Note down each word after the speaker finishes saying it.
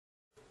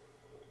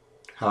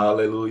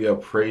Hallelujah.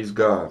 Praise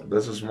God.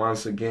 This is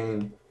once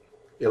again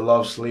a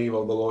love slave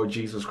of the Lord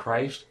Jesus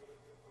Christ,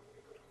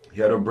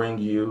 here to bring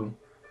you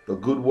the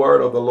good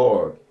word of the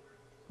Lord.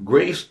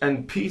 Grace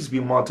and peace be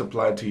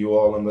multiplied to you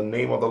all in the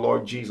name of the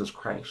Lord Jesus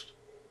Christ.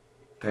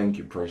 Thank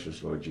you,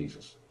 precious Lord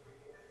Jesus.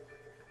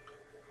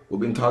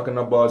 We've been talking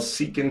about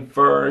seeking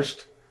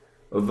first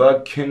the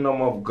kingdom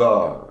of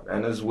God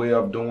and his way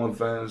of doing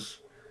things,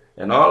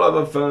 and all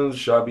other things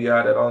shall be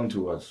added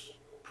unto us.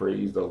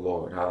 Praise the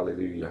Lord.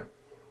 Hallelujah.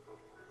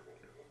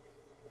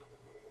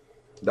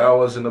 That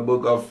was in the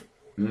book of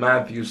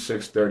Matthew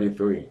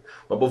 6:33.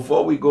 But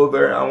before we go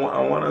there,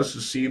 I want us to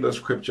see the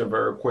scripture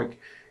very quick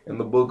in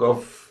the book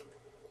of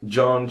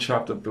John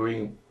chapter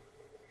 3.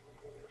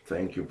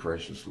 Thank you,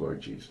 precious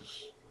Lord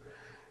Jesus.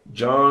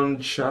 John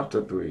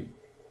chapter 3,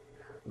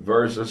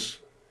 verses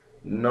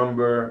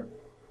number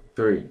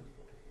 3.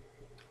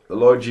 The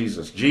Lord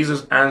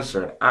Jesus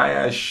answered, I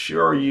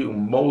assure you,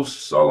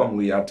 most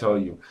solemnly I tell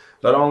you,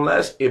 that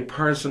unless a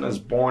person is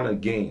born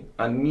again,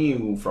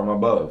 anew from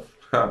above,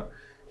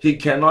 he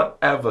cannot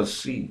ever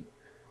see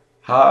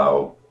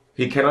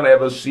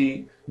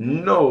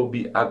no,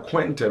 be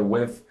acquainted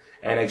with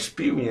and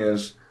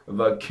experience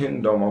the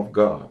kingdom of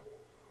God.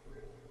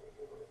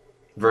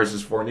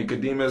 Verses 4,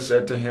 Nicodemus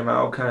said to him,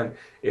 how can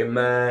a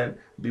man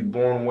be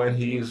born when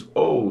he is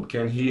old?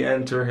 Can he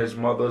enter his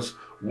mother's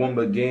womb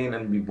again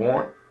and be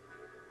born?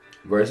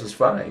 Verses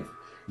 5,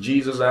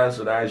 Jesus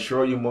answered, I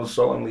assure you, most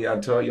solemnly I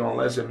tell you,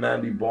 unless a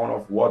man be born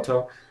of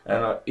water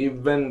and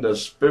even the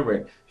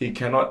Spirit, he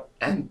cannot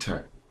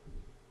enter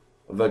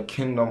the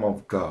kingdom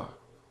of God.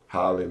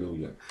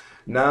 Hallelujah.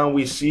 Now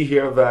we see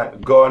here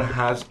that God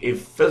has a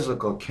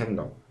physical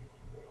kingdom.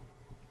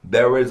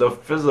 There is a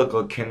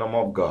physical kingdom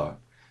of God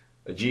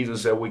that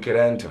Jesus said we could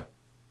enter.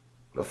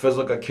 The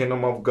physical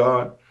kingdom of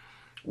God,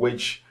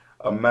 which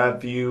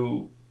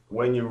Matthew,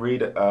 when you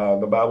read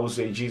the Bible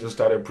says Jesus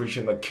started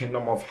preaching the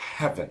kingdom of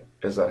heaven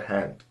is at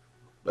hand.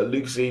 But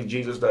Luke says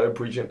Jesus started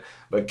preaching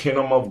the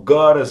kingdom of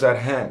God is at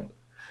hand.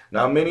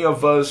 Now many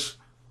of us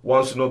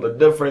wants to know the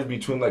difference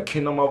between the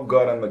kingdom of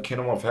God and the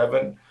kingdom of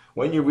heaven.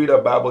 When you read the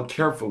Bible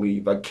carefully,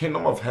 the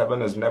kingdom of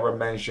heaven is never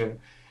mentioned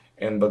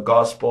in the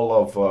gospel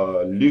of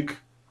Luke,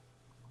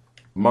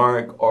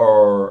 Mark,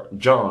 or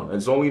John.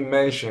 It's only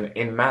mentioned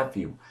in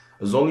Matthew.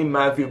 It's only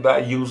Matthew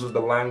that uses the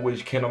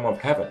language kingdom of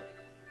heaven.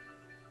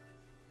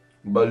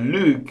 But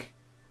Luke,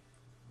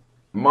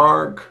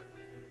 Mark,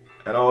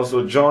 and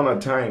also John at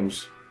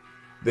times,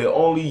 they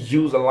only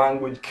use the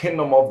language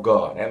kingdom of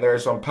God. And there are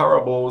some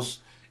parables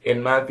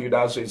in Matthew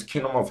that says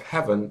kingdom of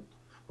heaven.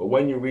 But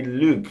when you read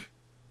Luke,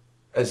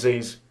 it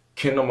says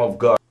kingdom of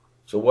God.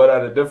 So what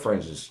are the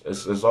differences?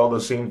 It's all the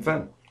same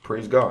thing.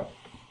 Praise God.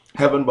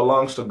 Heaven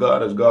belongs to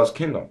God as God's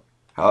kingdom.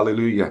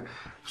 Hallelujah.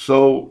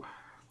 So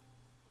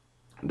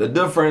the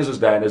difference is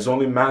that it's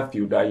only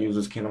Matthew that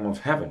uses kingdom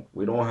of heaven.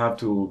 We don't have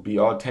to be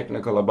all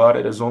technical about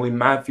it. It's only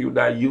Matthew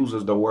that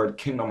uses the word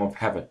kingdom of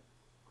heaven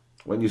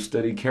when you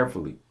study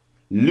carefully.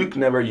 Luke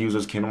never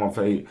uses kingdom of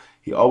heaven.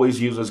 He always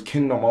uses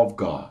kingdom of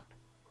God.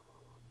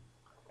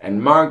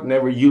 And Mark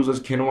never uses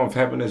kingdom of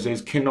heaven and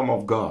says kingdom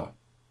of God.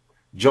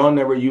 John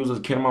never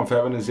uses kingdom of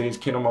heaven and says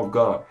kingdom of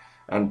God.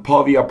 And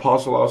Paul the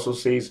apostle also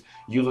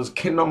uses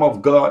kingdom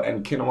of God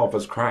and kingdom of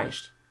his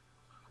Christ.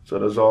 So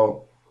that's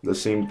all the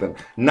same thing.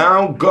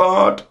 Now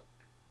God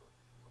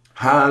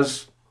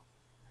has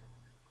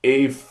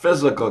a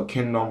physical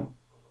kingdom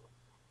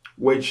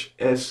which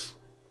is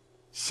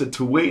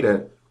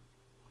situated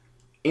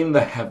in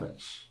the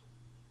heavens.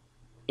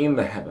 In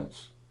the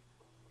heavens.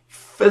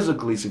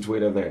 Physically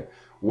situated there.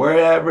 Where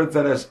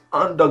everything is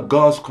under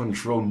God's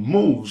control,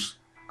 moves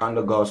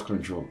under God's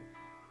control.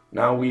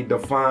 Now we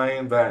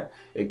define that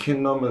a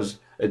kingdom is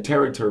a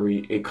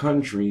territory, a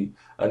country,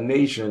 a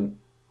nation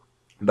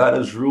that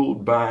is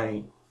ruled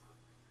by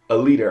a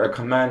leader, a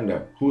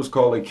commander, who is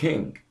called a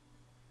king.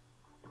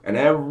 And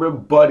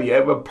everybody,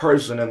 every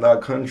person in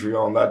that country,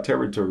 on that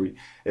territory,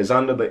 is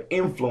under the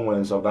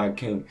influence of that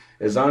king,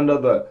 is under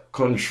the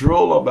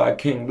control of that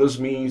king. This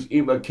means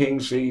if a king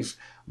says,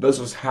 this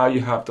is how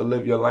you have to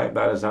live your life,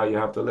 that is how you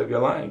have to live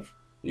your life.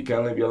 You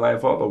can't live your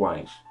life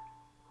otherwise.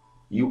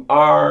 You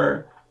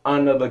are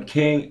under the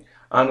king,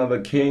 under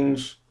the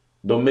king's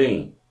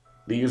domain.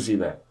 Do you see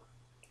that?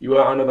 You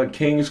are under the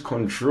king's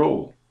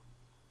control.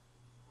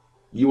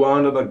 You are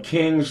under the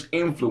king's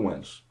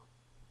influence.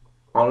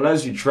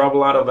 Unless you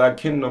travel out of that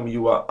kingdom,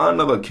 you are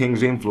under the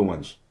king's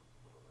influence.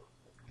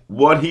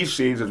 What he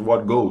says is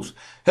what goes.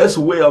 His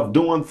way of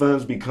doing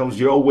things becomes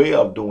your way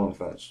of doing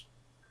things.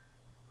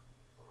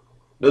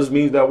 This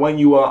means that when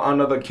you are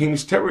under the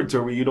king's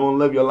territory, you don't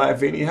live your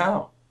life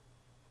anyhow.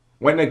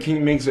 When the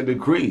king makes a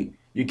decree,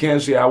 you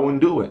can't say, I won't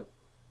do it.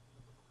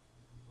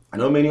 I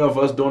know many of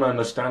us don't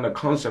understand the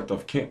concept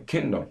of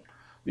kingdom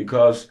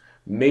because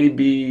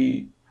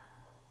maybe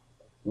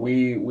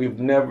we've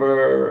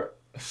never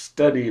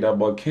studied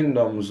about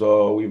kingdoms,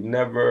 or we've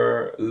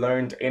never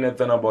learned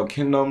anything about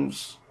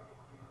kingdoms.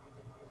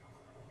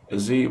 You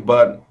see,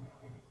 but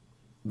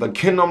the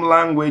kingdom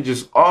language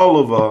is all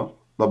over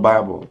the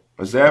Bible.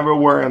 It's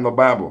everywhere in the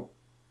Bible.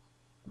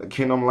 the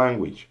kingdom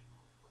language.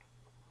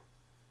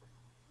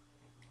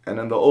 And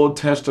in the Old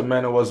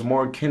Testament, it was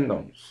more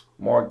kingdoms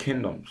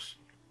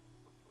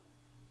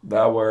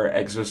that were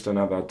existing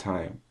at that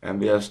time.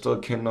 And there are still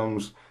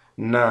kingdoms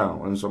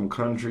now in some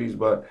countries,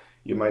 but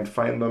you might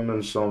find them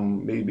in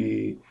some,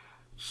 maybe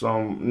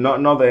some,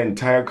 not the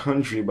entire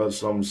country, but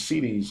some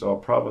cities or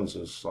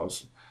provinces, or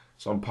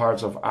some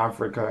parts of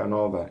Africa and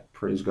all that.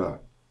 Praise God.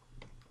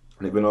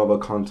 And even other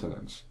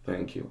continents.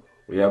 Thank you.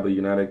 We have the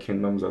United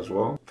Kingdoms as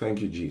well.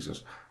 Thank you,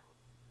 Jesus.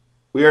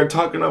 We are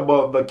talking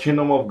about the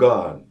kingdom of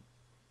God.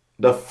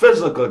 The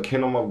physical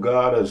kingdom of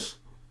God is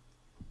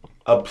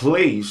a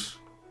place,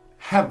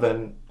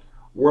 heaven,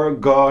 where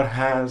God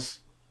has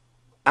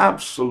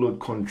absolute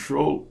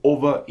control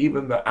over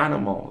even the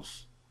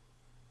animals.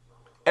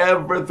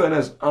 Everything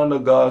is under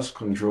God's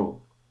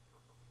control.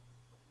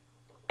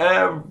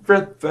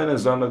 Everything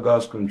is under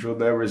God's control.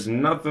 There is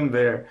nothing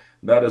there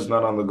that is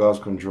not under God's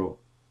control.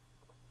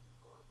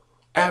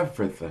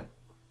 Everything,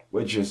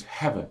 which is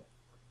heaven.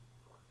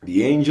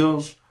 The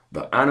angels,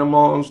 the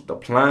animals, the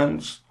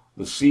plants,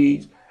 the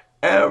seeds,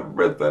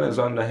 everything is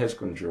under His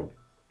control.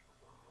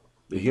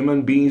 The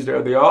human beings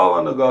there, they're all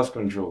under God's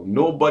control.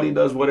 Nobody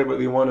does whatever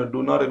they want to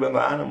do, not even the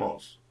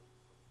animals.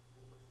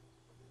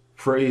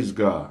 Praise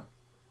God.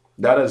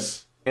 That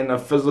is in a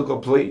physical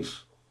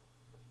place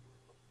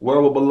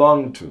where we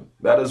belong to.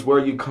 That is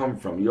where you come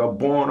from. You're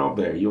born up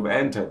there. You've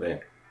entered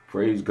there.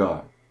 Praise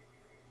God.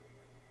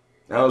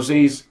 Now it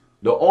says,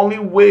 the only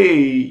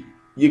way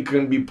you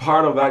can be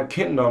part of that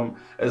kingdom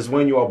is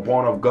when you are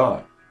born of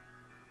God.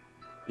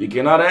 You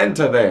cannot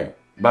enter there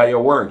by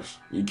your works.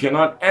 You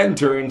cannot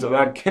enter into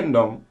that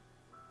kingdom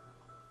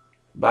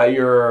by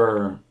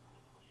your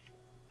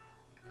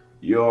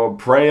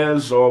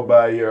prayers or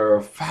by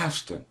your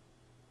fasting.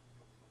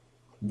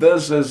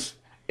 This is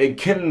a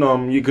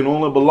kingdom you can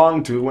only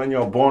belong to when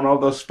you're born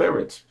of the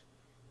Spirit.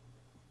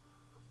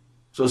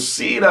 So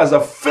see it as a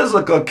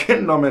physical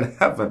kingdom in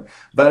heaven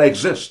that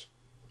exists.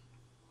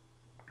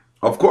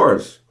 Of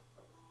course,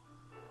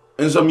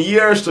 in some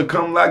years to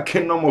come, that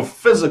kingdom will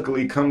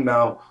physically come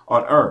down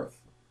on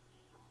earth.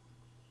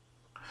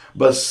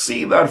 But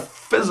see that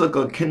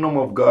physical kingdom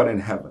of God in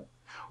heaven,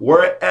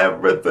 where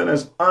everything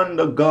is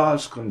under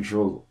God's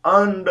control,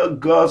 under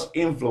God's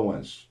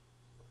influence.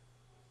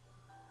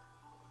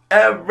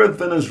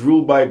 Everything is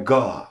ruled by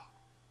God.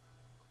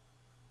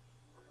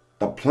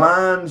 The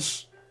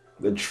plants,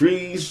 the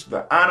trees,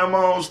 the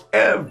animals,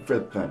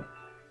 everything.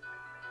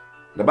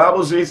 The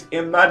Bible says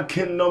in that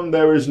kingdom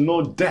there is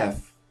no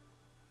death.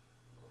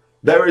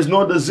 There is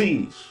no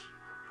disease,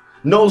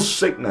 no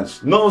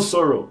sickness, no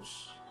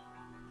sorrows,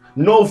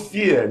 no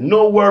fear,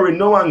 no worry,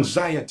 no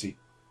anxiety.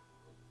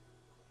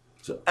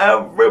 So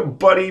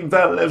everybody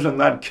that lives in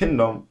that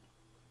kingdom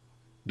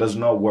does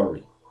not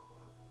worry,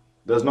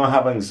 does not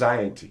have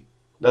anxiety,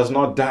 does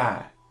not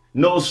die,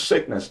 no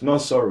sickness, no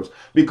sorrows,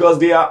 because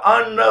they are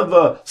under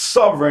the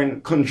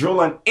sovereign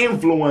control and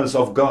influence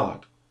of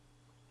God.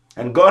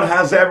 And God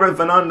has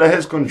everything under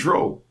His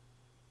control.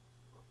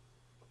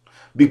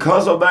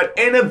 Because of that,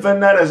 anything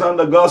that is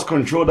under God's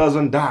control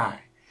doesn't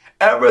die.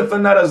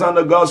 Everything that is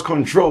under God's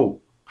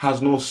control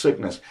has no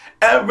sickness.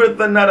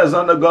 Everything that is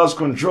under God's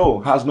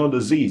control has no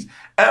disease.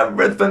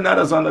 Everything that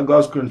is under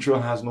God's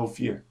control has no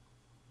fear.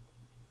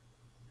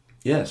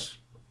 Yes.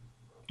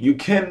 You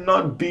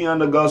cannot be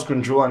under God's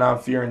control and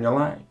have fear in your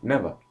life.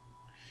 Never.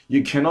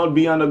 You cannot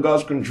be under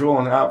God's control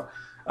and have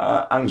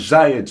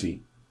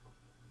anxiety,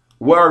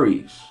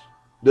 worries,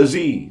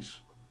 disease.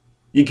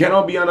 You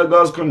cannot be under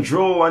God's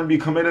control and be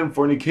committing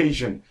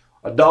fornication,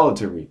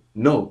 adultery.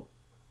 No.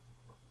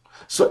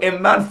 So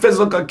in that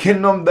physical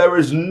kingdom, there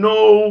is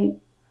no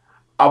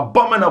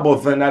abominable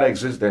thing that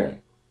exists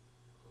there.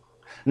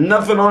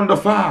 Nothing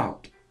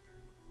undefiled.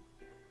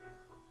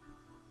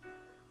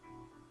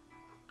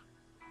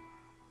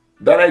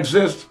 That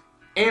exists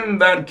in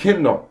that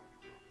kingdom.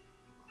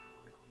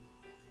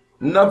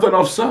 Nothing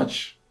of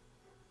such.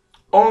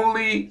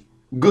 Only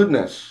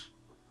goodness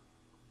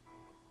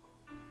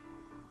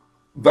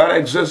that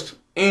exists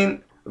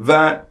in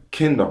that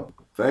kingdom.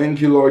 Thank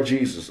you, Lord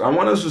Jesus. I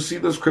want us to see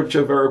the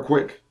scripture very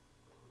quick.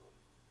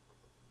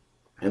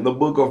 In the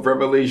book of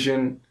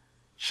Revelation,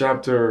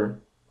 chapter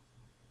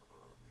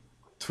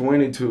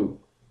 22,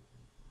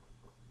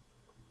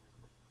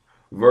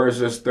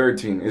 verses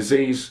 13. It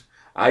says,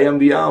 I am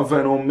the Alpha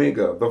and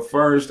Omega, the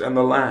first and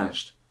the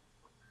last.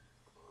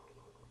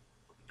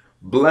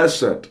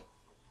 Blessed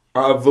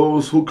are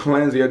those who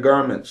cleanse their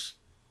garments,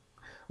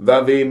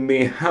 that they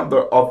may have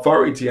the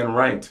authority and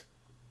right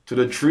to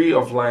the tree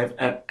of life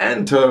and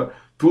enter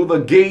through the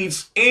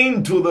gates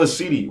into the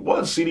city.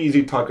 What city is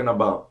he talking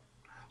about?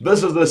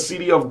 This is the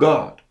city of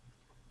God.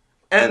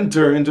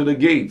 Enter into the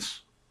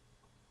gates.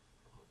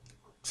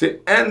 Say,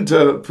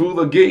 enter through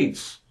the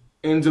gates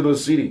into the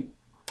city.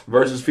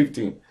 Verses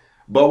 15.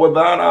 But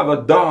without are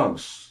the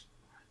dogs,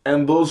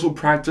 and those who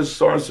practice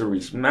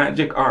sorceries,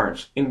 magic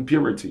arts,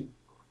 impurity,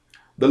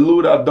 the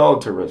lewd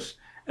adulterers,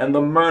 and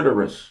the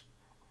murderers,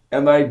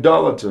 and the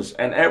idolaters,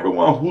 and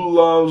everyone who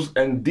loves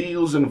and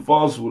deals in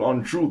falsehood,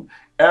 untruth,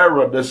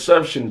 error,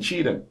 deception,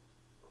 cheating.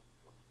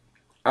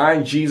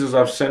 I, Jesus,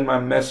 have sent my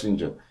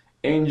messenger,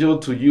 angel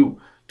to you,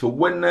 to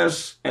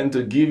witness and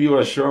to give you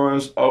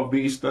assurance of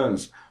these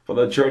things. For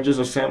the church's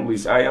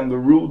assemblies, I am the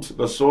root,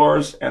 the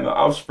source, and the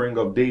offspring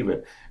of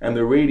David, and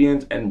the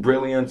radiant and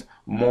brilliant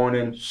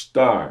morning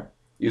star.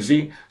 You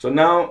see? So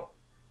now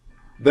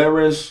there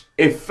is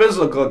a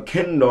physical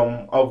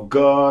kingdom of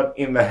God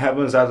in the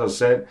heavens, as I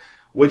said,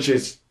 which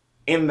is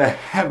in the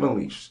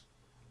heavenlies.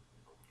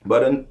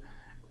 But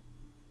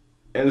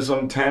in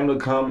some time to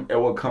come, it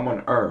will come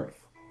on earth.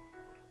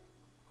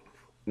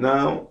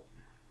 Now,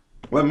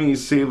 let me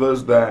say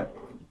this, that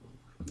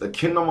the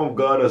kingdom of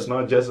God is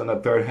not just in the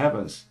third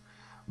heavens,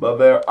 but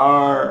there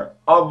are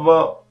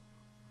other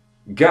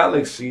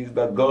galaxies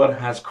that God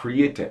has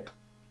created,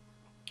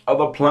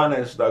 other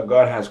planets that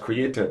God has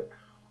created,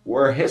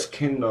 where his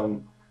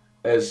kingdom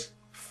is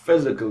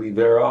physically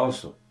there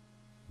also,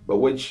 but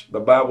which the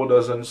Bible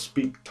doesn't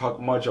talk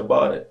much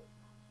about it.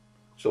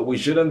 So we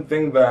shouldn't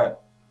think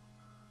that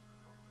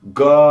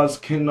God's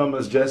kingdom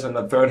is just in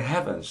the third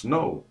heavens.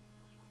 No,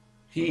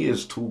 he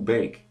is too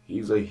big.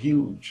 He's a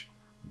huge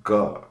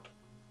God.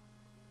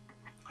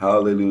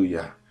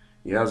 Hallelujah.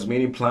 He has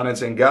many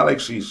planets and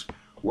galaxies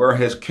where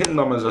his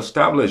kingdom is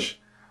established.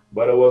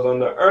 But it was on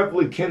the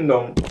earthly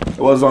kingdom, it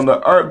was on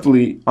the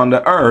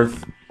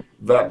earth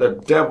that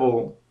the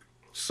devil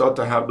sought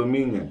to have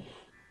dominion.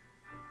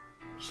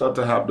 Sought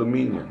to have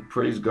dominion.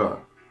 Praise God.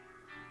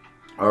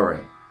 All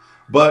right.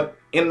 But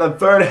in the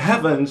third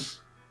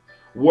heavens,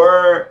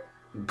 where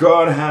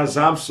God has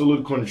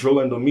absolute control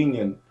and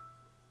dominion,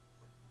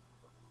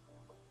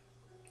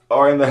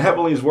 or in the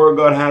heavenlies where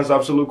God has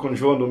absolute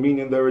control and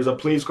dominion, there is a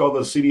place called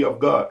the city of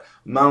God,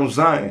 Mount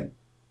Zion.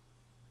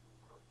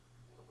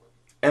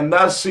 And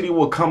that city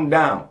will come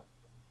down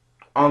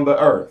on the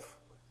earth.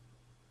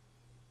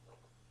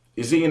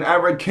 You see, in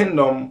every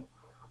kingdom,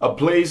 a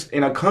place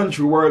in a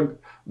country where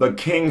the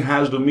king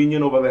has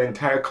dominion over the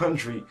entire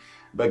country,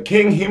 the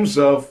king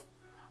himself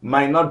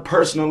might not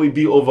personally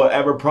be over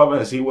every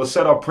province. He will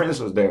set up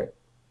princes there.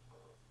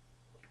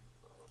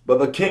 But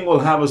the king will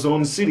have his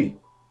own city,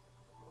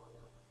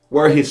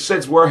 where he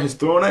sits, where his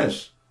throne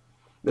is.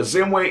 The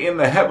same way in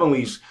the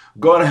heavenlies,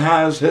 God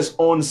has his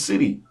own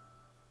city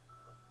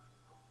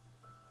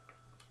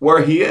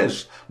where he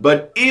is.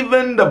 But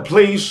even the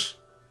place,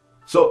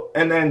 so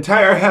in the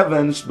entire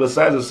heavens,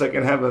 besides the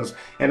second heavens,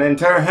 in the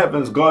entire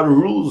heavens, God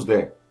rules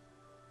there.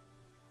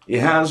 He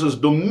has his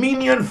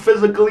dominion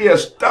physically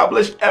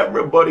established.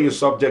 Everybody is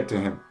subject to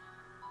him.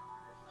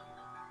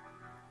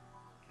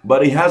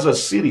 But he has a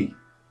city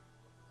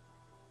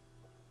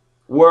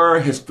where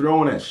his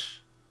throne is.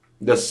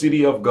 The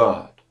city of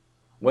God.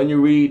 When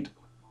you read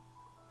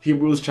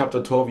Hebrews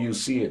chapter 12, you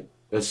see it.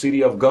 The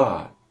city of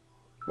God.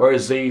 Where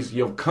it says,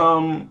 you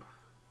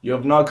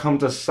have not come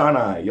to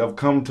Sinai, you have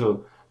come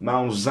to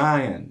Mount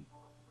Zion.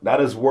 That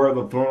is where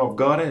the throne of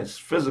God is,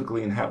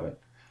 physically in heaven.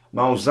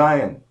 Mount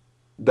Zion,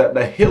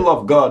 the hill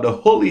of God, the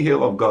holy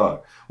hill of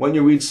God. When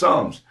you read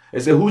Psalms,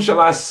 it says, who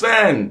shall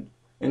ascend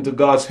into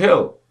God's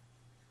hill?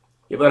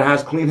 He that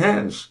has clean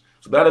hands.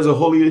 So that is a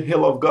holy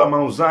hill of God,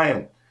 Mount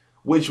Zion,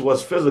 which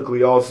was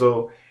physically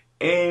also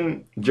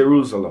in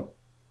Jerusalem.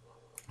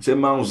 It's in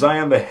Mount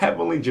Zion, the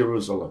heavenly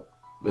Jerusalem,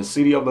 the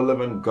city of the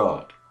living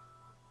God.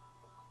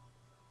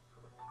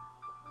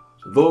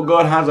 So though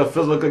God has a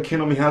physical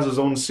kingdom, he has his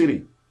own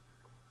city.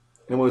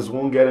 Anyways, we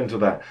won't get into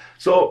that.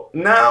 So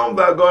now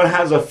that God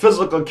has a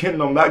physical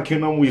kingdom, that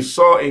kingdom we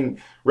saw in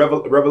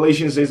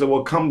Revelation says it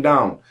will come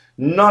down.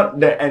 Not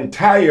the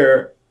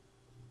entire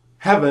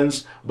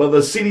heavens, but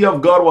the city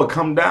of God will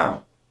come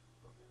down.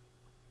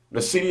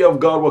 The city of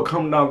God will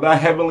come down.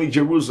 That heavenly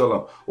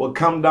Jerusalem will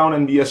come down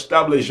and be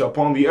established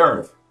upon the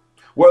earth,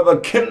 where the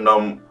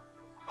kingdom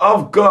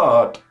of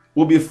God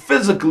will be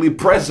physically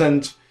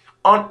present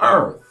on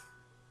earth.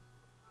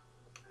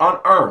 On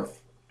earth.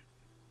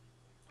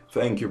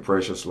 Thank you,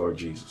 precious Lord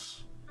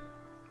Jesus.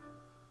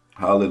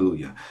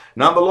 Hallelujah.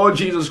 Now the Lord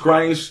Jesus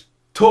Christ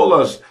told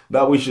us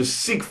that we should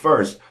seek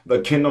first the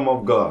kingdom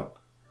of God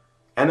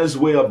and his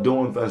way of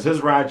doing things,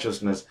 his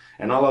righteousness,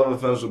 and all other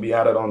things will be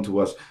added unto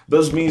us.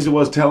 This means he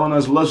was telling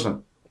us,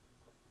 listen,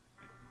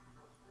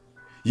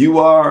 you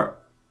are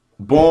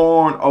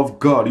born of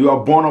God. You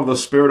are born of the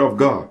Spirit of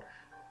God.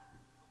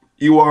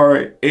 You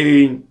are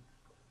a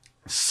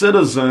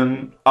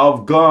citizen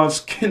of God's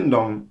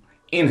kingdom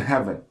in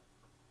heaven.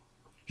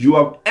 You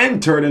have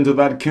entered into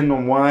that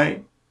kingdom.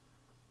 Why?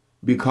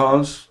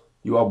 Because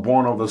you are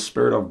born of the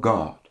Spirit of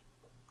God.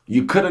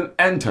 You couldn't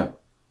enter.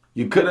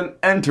 You couldn't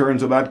enter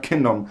into that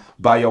kingdom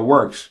by your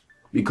works,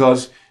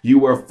 because you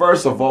were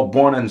first of all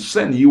born in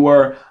sin. You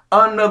were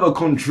under the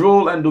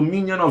control and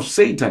dominion of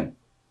Satan.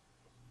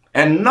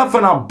 And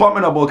nothing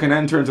abominable can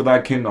enter into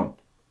that kingdom.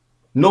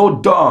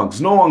 No dogs,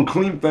 no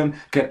unclean thing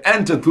can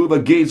enter through the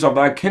gates of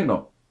that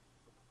kingdom.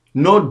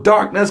 No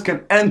darkness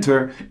can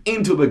enter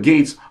into the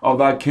gates of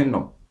that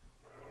kingdom.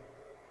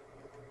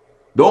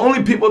 The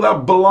only people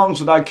that belong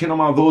to that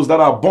kingdom are those that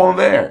are born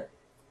there.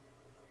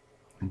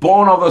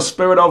 Born of the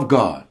Spirit of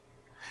God.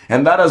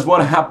 And that is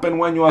what happened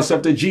when you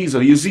accepted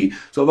Jesus. You see,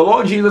 so the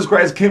Lord Jesus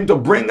Christ came to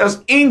bring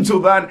us into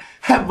that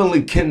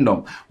heavenly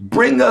kingdom,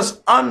 bring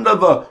us under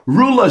the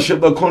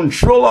rulership, the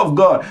control of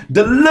God,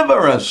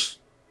 deliver us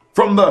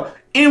from the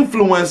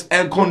influence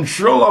and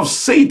control of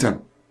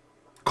Satan.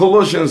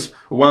 Colossians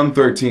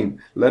 1:13.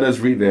 Let us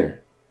read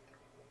there.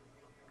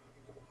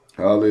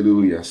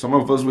 Hallelujah. Some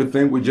of us would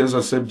think we just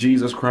accept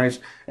Jesus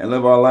Christ and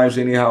live our lives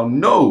anyhow.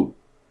 No.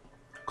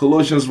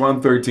 Colossians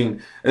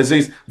 1:13. It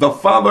says, the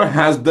Father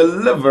has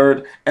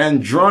delivered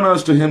and drawn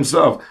us to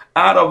himself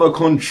out of the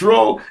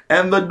control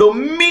and the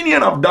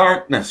dominion of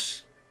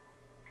darkness,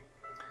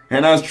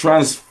 and has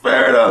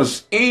transferred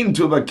us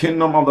into the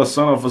kingdom of the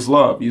Son of his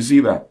love. You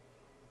see that?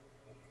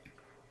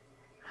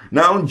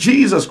 Now,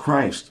 Jesus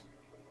Christ,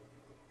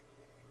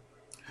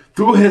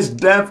 through his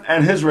death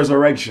and his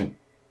resurrection,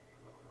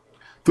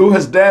 through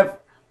his death,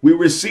 we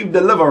receive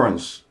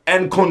deliverance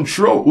and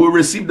control. We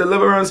receive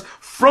deliverance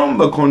from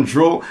the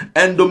control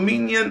and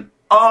dominion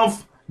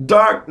of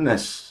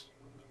darkness,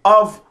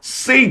 of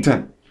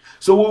Satan.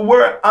 So we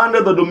were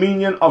under the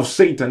dominion of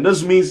Satan.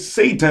 This means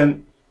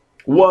Satan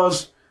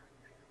was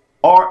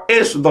or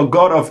is the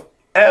God of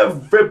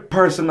every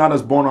person that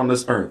is born on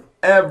this earth.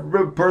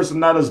 Every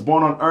person that is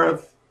born on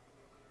earth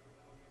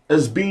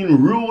is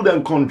being ruled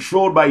and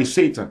controlled by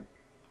Satan.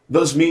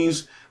 This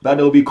means that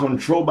they will be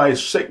controlled by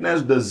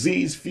sickness,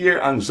 disease,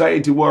 fear,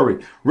 anxiety,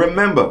 worry.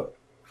 Remember,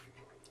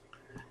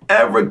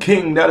 every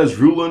king that is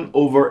ruling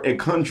over a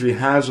country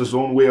has his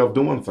own way of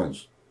doing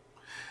things.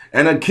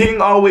 And a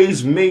king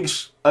always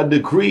makes a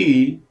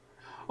decree,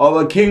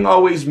 or the king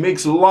always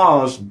makes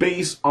laws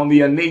based on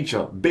their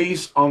nature,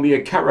 based on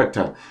their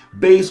character,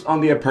 based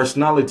on their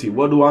personality.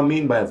 What do I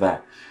mean by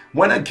that?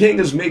 When a king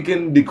is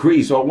making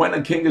decrees, or when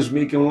a king is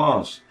making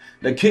laws,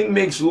 the king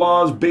makes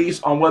laws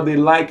based on what they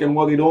like and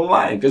what they don't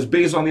like. It's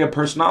based on their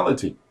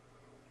personality.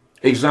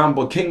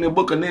 Example, King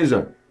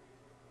Nebuchadnezzar.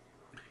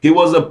 He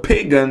was a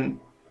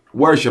pagan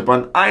worshiper,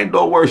 an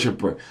idol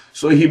worshiper.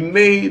 So he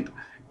made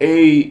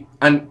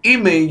an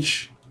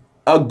image,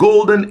 a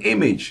golden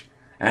image.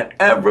 And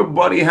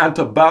everybody had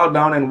to bow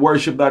down and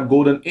worship that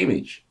golden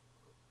image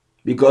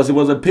because he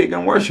was a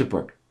pagan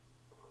worshiper.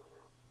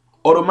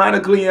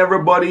 Automatically,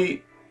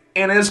 everybody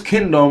in his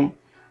kingdom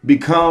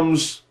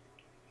becomes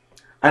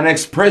an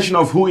expression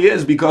of who he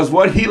is, because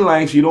what he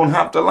likes, you don't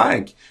have to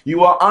like.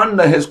 You are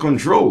under his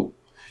control.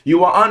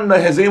 You are under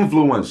his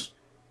influence.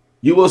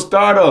 You will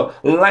start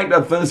to like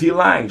the things he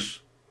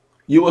likes.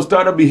 You will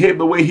start to behave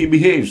the way he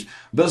behaves.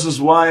 This is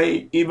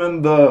why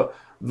even the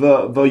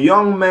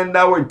young men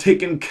that were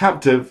taken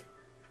captive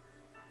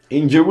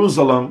in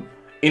Jerusalem,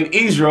 in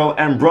Israel,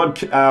 and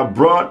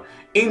brought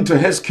into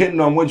his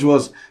kingdom, which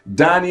was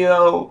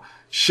Daniel,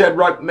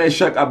 Shadrach,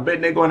 Meshach,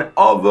 Abednego, and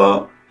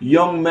other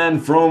young men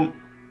from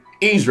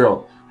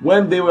Israel,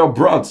 when they were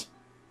brought,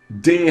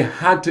 they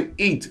had to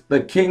eat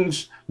the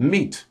king's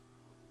meat.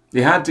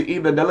 They had to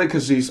eat the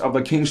delicacies of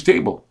the king's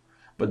table.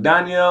 But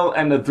Daniel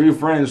and the three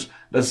friends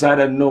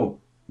decided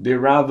no, they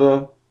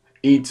rather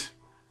eat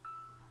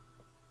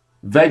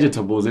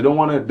vegetables. They don't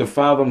want to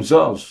defile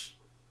themselves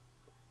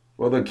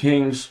with the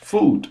king's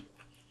food.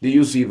 Do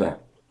you see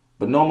that?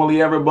 But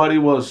normally everybody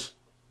was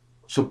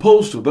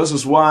supposed to. This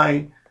is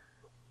why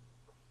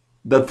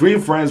the three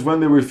friends,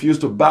 when they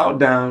refused to bow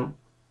down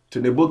to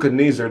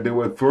Nebuchadnezzar, they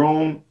were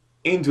thrown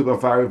into the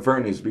fiery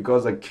furnace,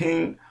 because the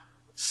king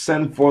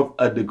sent forth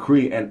a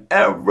decree and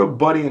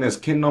everybody in his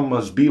kingdom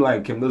must be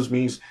like him. This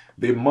means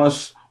they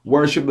must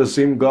worship the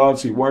same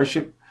gods he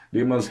worshiped.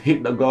 They must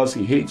hate the gods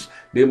he hates.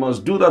 They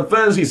must do the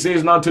things he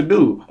says not to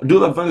do. Do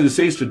the things he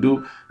says to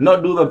do,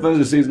 not do the things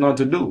he says not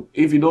to do.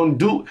 If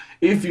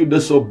you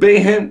disobey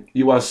him,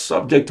 you are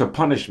subject to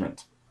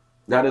punishment.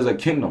 That is a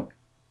kingdom.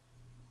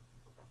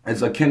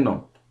 It's a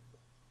kingdom.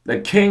 The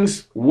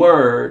king's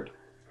word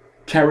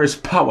carries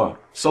power.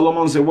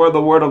 Solomon said, where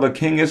the word of the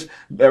king is,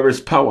 there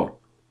is power.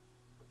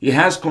 He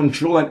has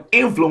control and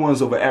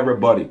influence over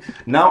everybody.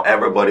 Now,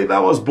 everybody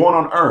that was born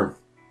on earth,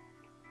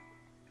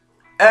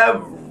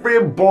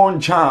 every born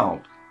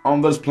child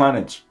on this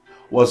planet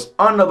was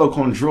under the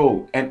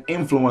control and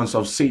influence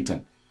of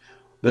Satan.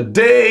 The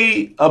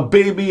day a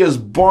baby is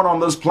born on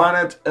this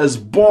planet is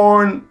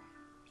born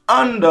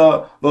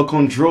under the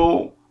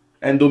control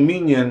and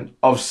dominion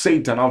of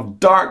Satan, of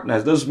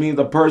darkness. This means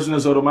the person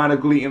is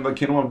automatically in the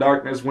kingdom of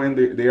darkness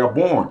when they are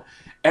born.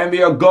 And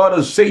their God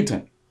is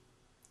Satan.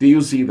 Do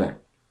you see that?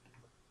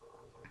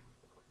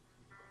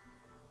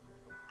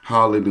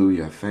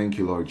 Hallelujah. Thank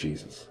you, Lord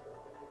Jesus.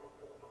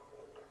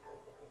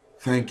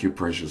 Thank you,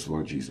 precious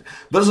Lord Jesus.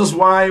 This is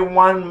why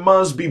one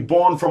must be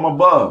born from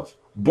above,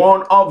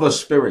 born of the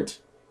Spirit.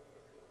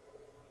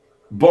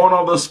 Born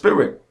of the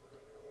Spirit,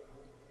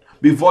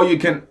 before you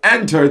can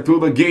enter through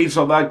the gates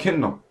of that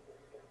kingdom.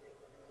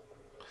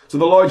 So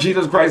the Lord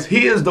Jesus Christ,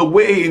 he is the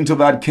way into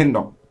that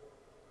kingdom.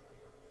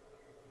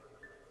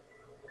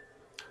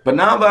 But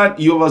now that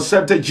you have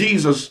accepted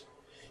Jesus,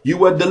 you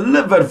were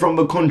delivered from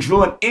the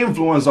control and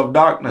influence of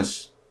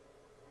darkness.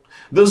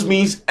 This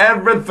means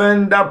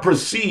everything that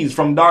proceeds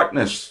from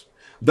darkness,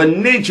 the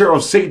nature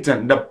of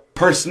Satan, the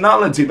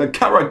personality, the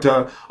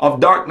character of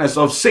darkness,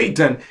 of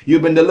Satan,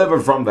 you've been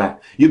delivered from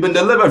that. You've been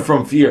delivered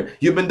from fear.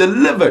 You've been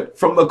delivered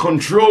from the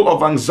control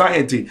of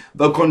anxiety,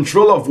 the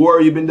control of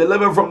worry. You've been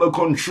delivered from the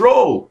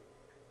control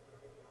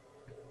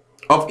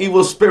of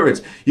evil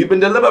spirits. You've been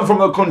delivered from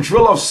the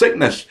control of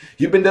sickness.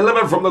 You've been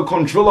delivered from the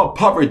control of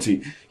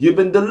poverty. You've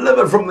been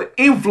delivered from the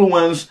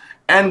influence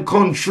and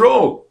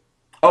control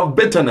of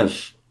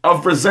bitterness,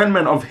 of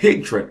resentment, of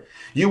hatred.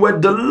 You were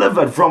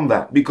delivered from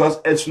that because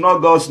it's not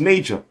God's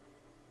nature.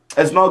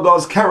 It's not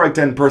God's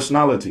character and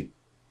personality.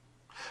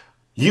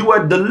 You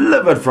were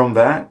delivered from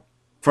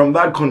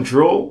that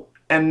control,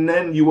 and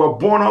then you were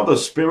born of the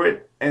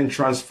Spirit and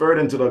transferred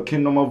into the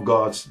kingdom of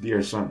God's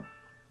dear Son.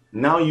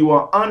 Now you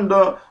are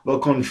under the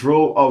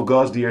control of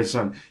God's dear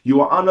Son.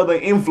 You are under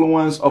the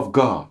influence of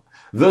God.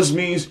 This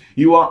means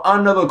you are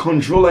under the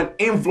control and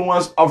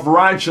influence of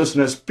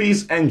righteousness,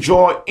 peace, and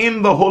joy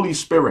in the Holy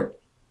Spirit.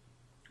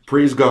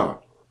 Praise God.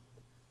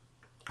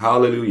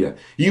 Hallelujah.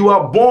 You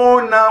are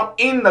born now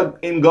in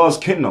God's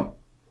kingdom.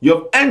 You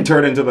have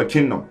entered into the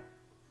kingdom.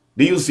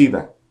 Do you see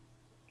that?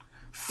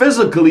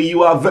 Physically,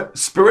 you are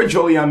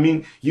spiritually,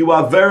 you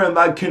are there in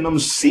that kingdom,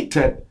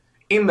 seated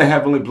in the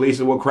heavenly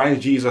places with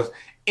Christ Jesus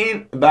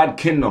in that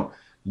kingdom.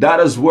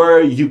 That is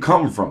where you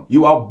come from.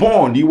 You are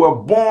born. You were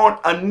born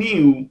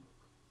anew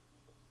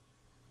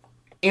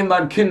in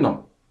that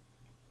kingdom.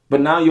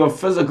 But now you are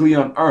physically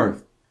on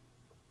earth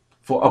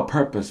for a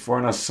purpose, for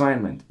an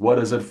assignment. What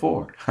is it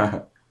for?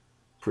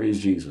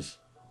 Praise Jesus.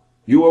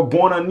 You were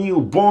born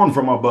anew, born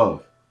from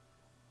above.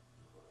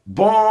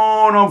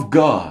 Born of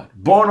God,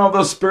 born of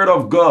the Spirit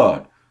of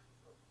God.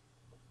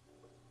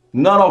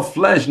 Not of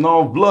flesh,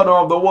 nor of blood, nor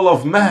of the will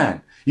of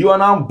man. You are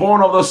now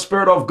born of the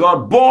Spirit of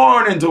God,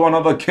 born into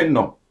another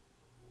kingdom.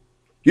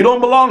 You don't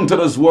belong to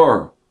this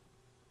world.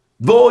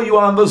 Though you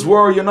are in this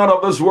world, you're not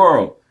of this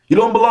world. You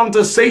don't belong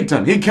to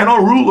Satan. He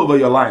cannot rule over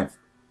your life.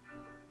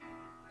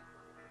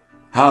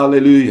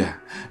 Hallelujah.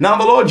 Now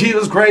the Lord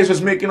Jesus Christ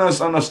is making us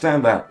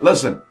understand that.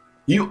 Listen,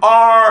 you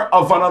are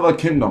of another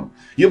kingdom.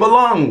 You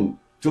belong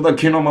to the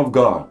kingdom of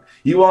God.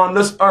 You are on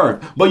this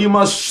earth, but you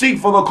must seek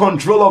for the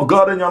control of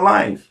God in your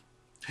life.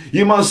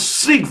 You must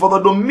seek for the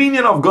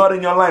dominion of God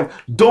in your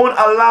life. Don't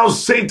allow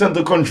Satan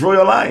to control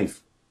your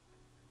life.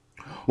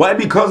 Why?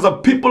 Because the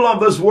people of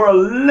this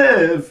world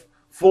live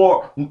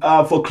for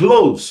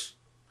clothes.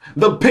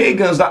 The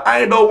pagans, the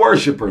idol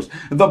worshippers,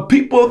 the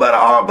people that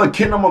are of the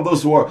kingdom of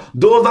this world,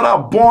 those that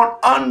are born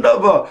under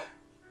the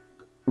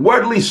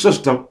worldly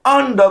system,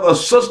 under the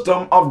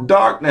system of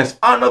darkness,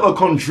 under the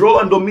control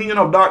and dominion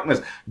of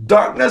darkness.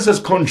 Darkness is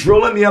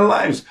controlling their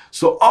lives.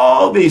 So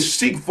all they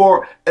seek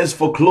for is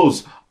for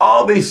clothes.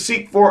 All they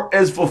seek for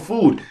is for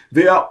food.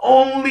 They are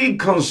only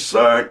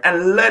concerned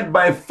and led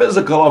by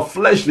physical or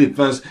fleshly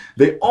things.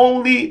 They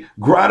only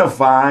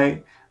gratify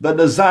the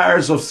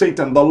desires of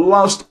Satan, the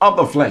lust of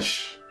the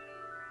flesh.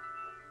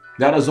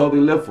 That is all they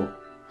live for.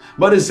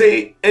 But it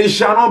say, it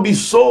shall not be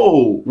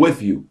so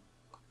with you.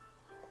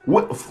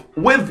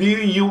 With you,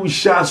 you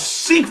shall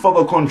seek for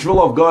the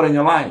control of God in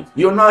your life.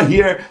 You're not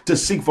here to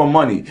seek for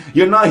money.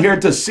 You're not here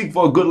to seek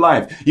for a good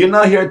life. You're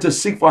not here to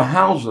seek for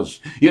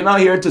houses. You're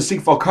not here to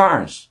seek for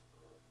cars.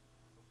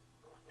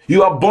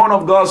 You are born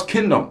of God's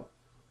kingdom.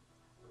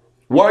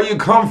 Where you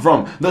come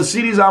from, the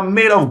cities are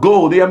made of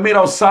gold. They are made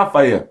of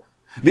sapphire.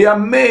 They are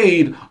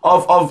made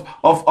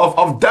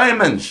of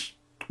diamonds.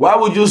 Why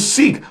would you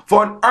seek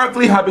for an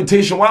earthly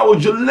habitation? Why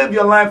would you live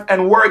your life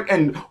and work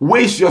and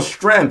waste your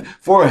strength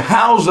for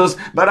houses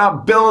that are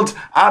built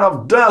out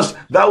of dust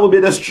that will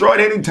be destroyed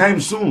anytime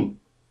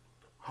soon?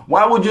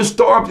 Why would you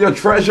store up your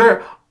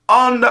treasure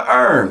on the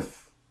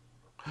earth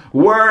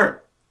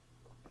where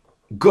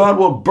God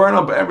will burn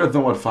up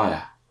everything with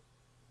fire?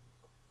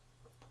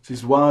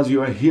 Says, while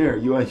you are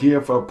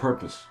here for a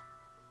purpose.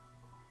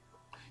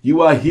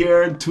 You are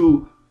here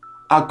to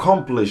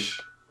accomplish.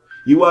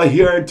 You are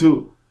here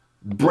to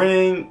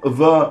bring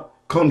the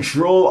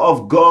control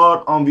of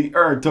God on the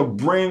earth, to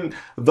bring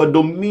the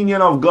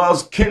dominion of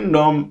God's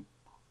kingdom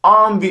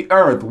on the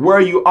earth where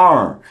you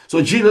are.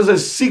 So Jesus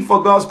says, seek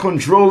for God's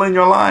control in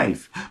your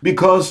life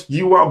because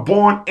you are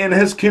born in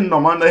his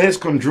kingdom, under his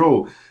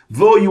control.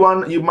 Though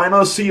you might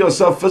not see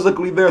yourself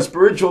physically there,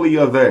 spiritually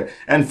you're there,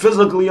 and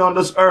physically on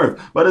this earth.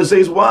 But it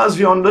says, whilst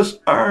you're on this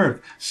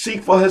earth,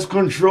 seek for his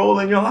control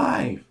in your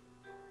life.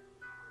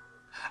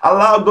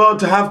 Allow God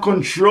to have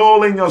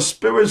control in your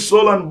spirit,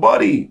 soul, and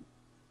body.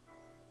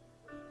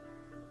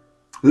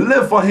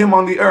 Live for him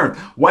on the earth.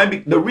 Why?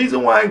 The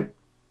reason why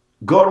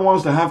God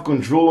wants to have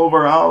control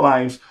over our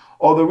lives,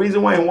 or the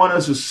reason why he wants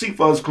us to seek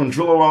for his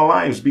control over our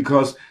lives,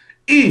 because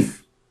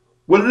if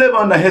we live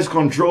under his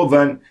control,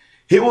 then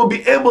he will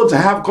be able to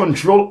have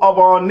control of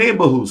our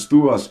neighborhoods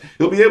through us.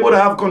 He'll be able to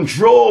have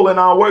control in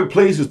our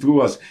workplaces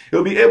through us.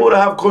 He'll be able to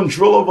have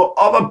control over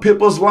other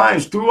people's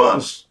lives through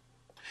us.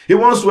 He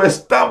wants to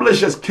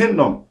establish his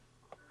kingdom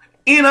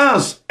in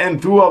us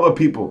and through other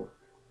people.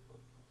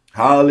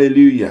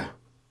 Hallelujah.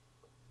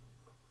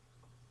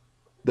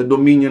 The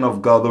dominion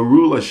of God, the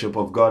rulership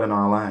of God in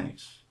our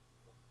lives.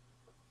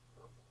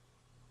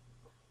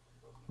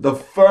 The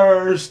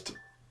first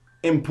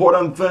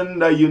important thing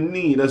that you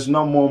need is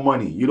not more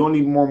money. You don't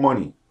need more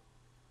money.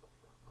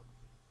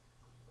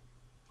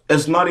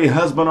 It's not a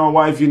husband or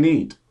wife you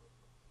need.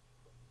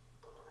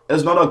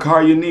 It's not a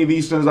car you need.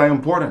 These things are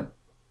important.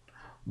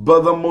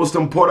 But the most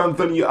important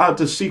thing you ought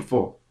to seek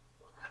for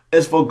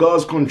is for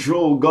God's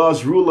control,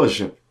 God's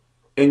rulership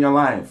in your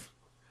life.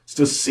 It's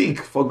to seek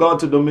for God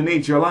to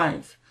dominate your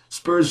life,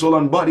 spirit, soul,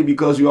 and body,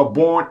 because you are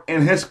born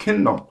in His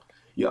kingdom.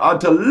 You ought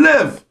to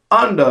live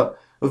under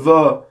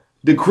the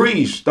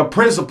decrees, the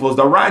principles,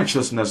 the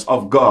righteousness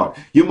of God.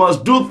 You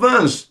must do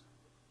things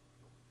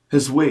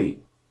His way,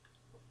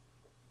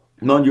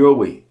 not your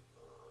way.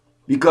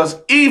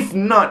 Because if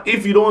not,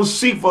 if you don't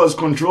seek for His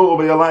control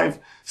over your life,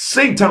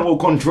 Satan will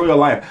control your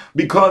life.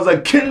 Because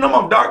the kingdom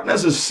of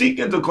darkness is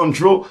seeking to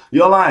control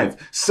your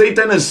life.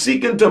 Satan is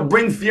seeking to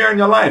bring fear in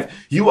your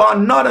life. You are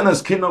not in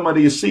His kingdom, but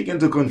He is seeking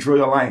to control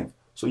your life.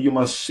 So you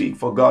must seek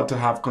for God to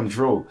have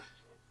control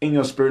in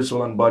your spirit,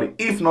 soul, and body.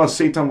 If not,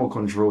 Satan will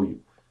control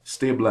you.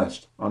 Stay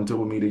blessed until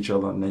we meet each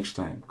other next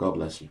time. God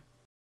bless you.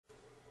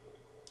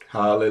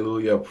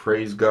 Hallelujah.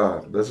 Praise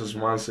God. This is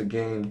once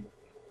again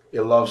a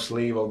love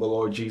slave of the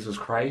Lord Jesus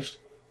Christ,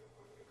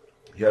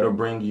 here to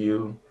bring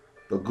you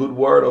the good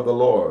word of the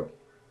Lord.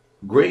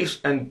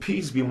 Grace and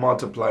peace be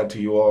multiplied to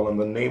you all in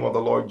the name of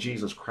the Lord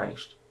Jesus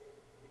Christ.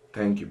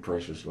 Thank you,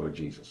 precious Lord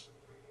Jesus.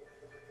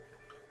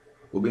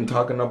 We've been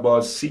talking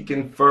about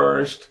seeking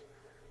first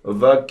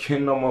the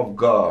kingdom of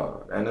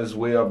God and His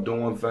way of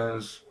doing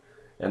things,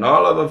 and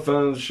all other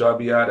things shall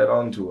be added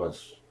unto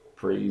us.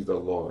 Praise the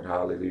Lord.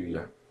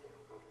 Hallelujah.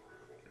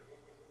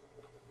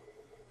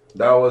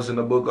 That was in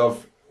the book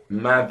of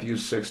Matthew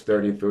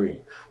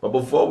 6:33. But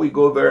before we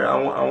go there,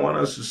 I want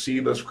us to see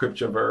the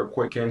scripture very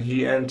quick. Can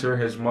he enter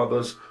his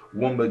mother's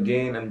womb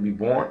again and be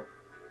born?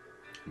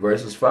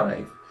 Verses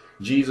 5.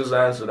 Jesus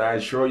answered, I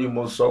assure you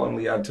most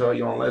solemnly, I tell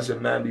you, unless a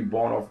man be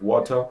born of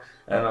water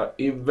and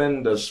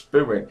even the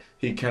Spirit,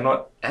 he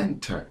cannot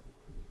enter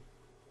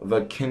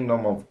the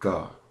kingdom of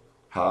God.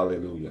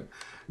 Hallelujah.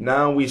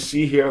 Now we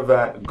see here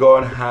that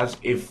God has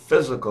a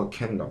physical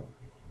kingdom.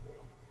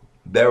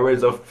 There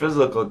is a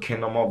physical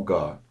kingdom of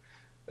God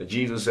that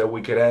Jesus said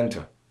we could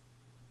enter.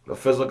 The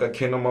physical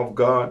kingdom of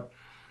God,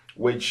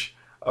 which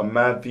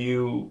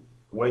Matthew,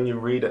 when you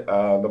read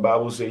the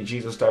Bible says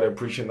Jesus started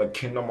preaching the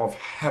kingdom of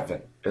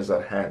heaven is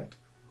at hand.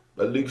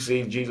 But Luke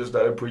says Jesus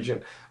started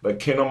preaching the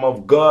kingdom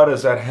of God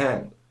is at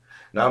hand.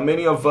 Now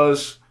many of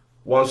us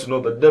want to know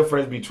the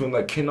difference between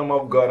the kingdom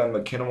of God and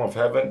the kingdom of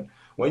heaven.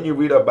 When you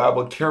read the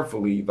Bible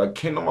carefully, the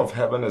kingdom of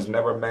heaven is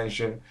never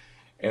mentioned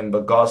in the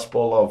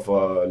Gospel of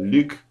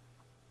Luke,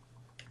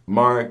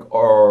 Mark,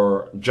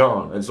 or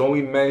John. It's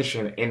only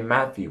mentioned in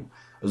Matthew.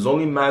 It's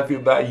only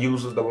Matthew that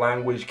uses the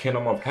language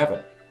kingdom of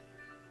heaven.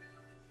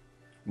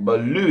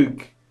 But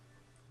Luke,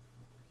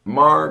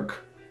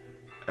 Mark,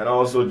 and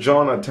also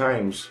John at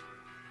times,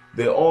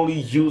 they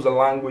only use the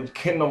language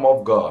kingdom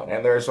of God.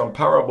 And there are some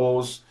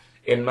parables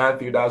in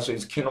Matthew that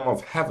says kingdom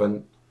of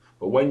heaven.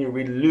 But when you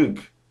read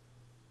Luke,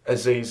 it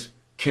says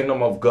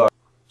kingdom of God.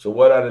 So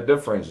what are the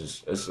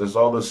differences? It's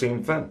all the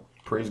same thing.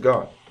 Praise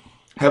God.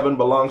 Heaven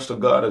belongs to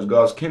God as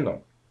God's kingdom.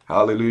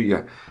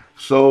 Hallelujah.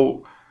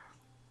 So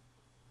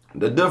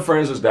the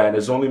difference is that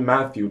it's only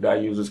Matthew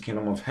that uses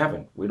kingdom of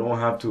heaven. We don't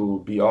have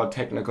to be all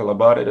technical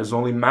about it. It's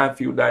only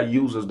Matthew that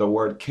uses the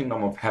word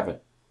kingdom of heaven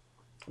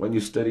when you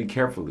study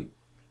carefully.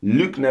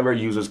 Luke never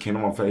uses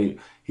kingdom of heaven.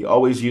 He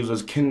always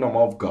uses kingdom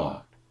of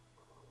God.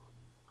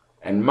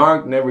 And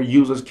Mark never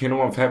uses kingdom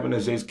of heaven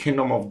and says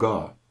kingdom of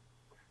God.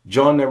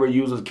 John never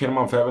uses kingdom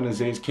of heaven and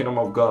says kingdom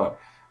of God.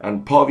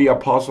 And Paul the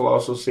apostle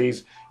also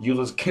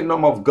uses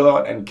kingdom of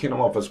God and kingdom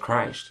of his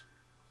Christ.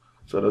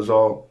 So that's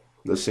all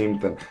the same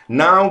thing.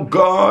 Now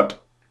God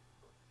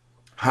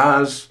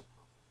has,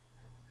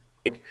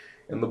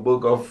 in the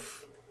book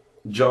of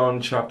John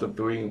chapter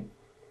 3,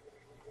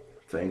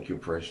 thank you,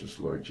 precious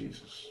Lord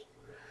Jesus.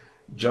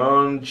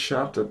 John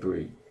chapter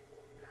 3,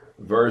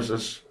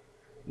 verses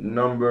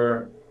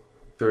number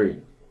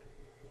 3.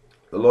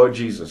 The Lord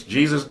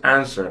Jesus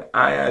answered,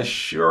 I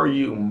assure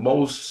you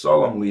most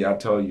solemnly, I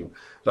tell you,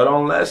 that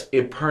unless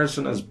a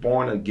person is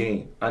born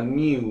again,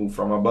 anew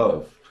from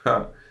above,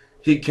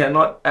 he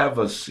cannot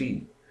ever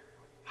see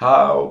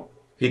no,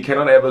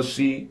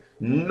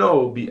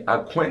 be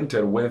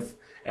acquainted with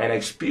and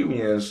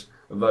experience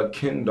the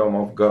kingdom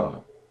of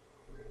God.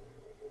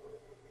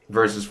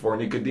 Verses 4,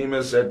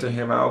 Nicodemus said to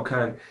him, how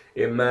can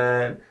a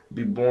man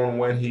be born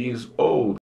when he is old?